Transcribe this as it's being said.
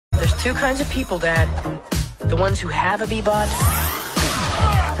Two kinds of people, Dad. The ones who have a Bebot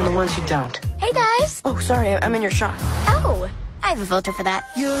and the ones who don't. Hey, guys. Oh, sorry, I'm in your shot. Oh, I have a filter for that.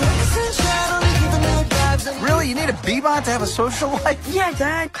 Really? You need a Bebot to have a social life? Yeah,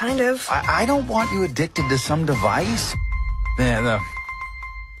 Dad, kind of. I don't want you addicted to some device. Yeah, no.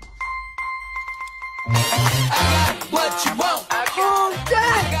 What you want? Oh,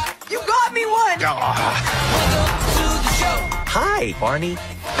 Dad, you got me one. Hi, Barney.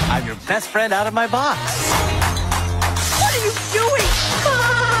 I'm your best friend out of my box. What are you doing?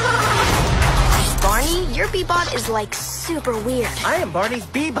 Barney, your Bebot is like super weird. I am Barney's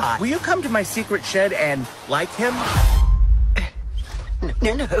Bebot. Will you come to my secret shed and like him?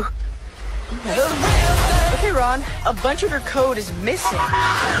 No. Okay, Ron, a bunch of your code is missing.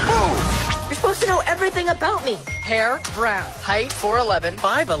 You're supposed to know everything about me. Hair, brown. Height, 4'11".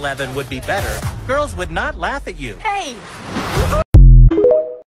 5'11" would be better. Girls would not laugh at you. Hey,